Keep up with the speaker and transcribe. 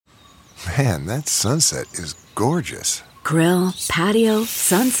Man, that sunset is gorgeous. Grill, patio,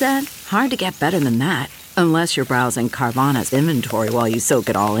 sunset. Hard to get better than that. Unless you're browsing Carvana's inventory while you soak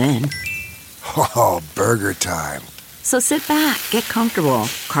it all in. Oh, burger time. So sit back, get comfortable.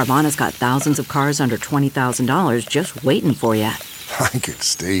 Carvana's got thousands of cars under $20,000 just waiting for you. I could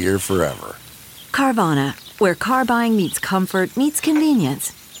stay here forever. Carvana, where car buying meets comfort meets convenience.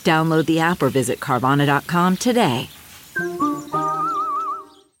 Download the app or visit Carvana.com today.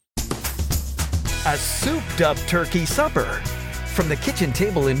 A souped-up turkey supper. From the kitchen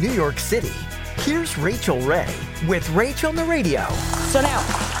table in New York City, here's Rachel Ray with Rach on the Radio. So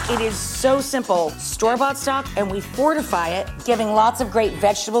now, it is so simple. Store-bought stock, and we fortify it, giving lots of great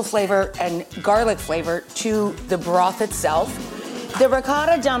vegetable flavor and garlic flavor to the broth itself. The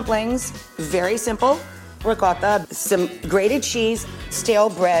ricotta dumplings, very simple. Ricotta, some grated cheese,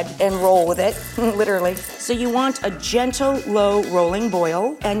 stale bread, and roll with it, literally. So you want a gentle, low rolling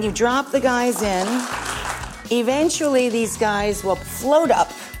boil, and you drop the guys in. Eventually, these guys will float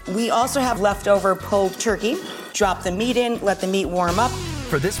up. We also have leftover pulled turkey. Drop the meat in, let the meat warm up.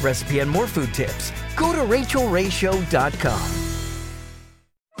 For this recipe and more food tips, go to RachelRayShow.com.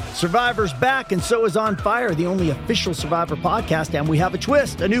 Survivor's back, and so is On Fire, the only official Survivor podcast, and we have a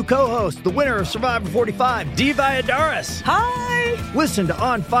twist, a new co-host, the winner of Survivor 45, Dee Valladares. Hi! Listen to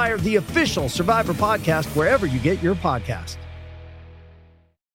On Fire, the official Survivor podcast, wherever you get your podcast.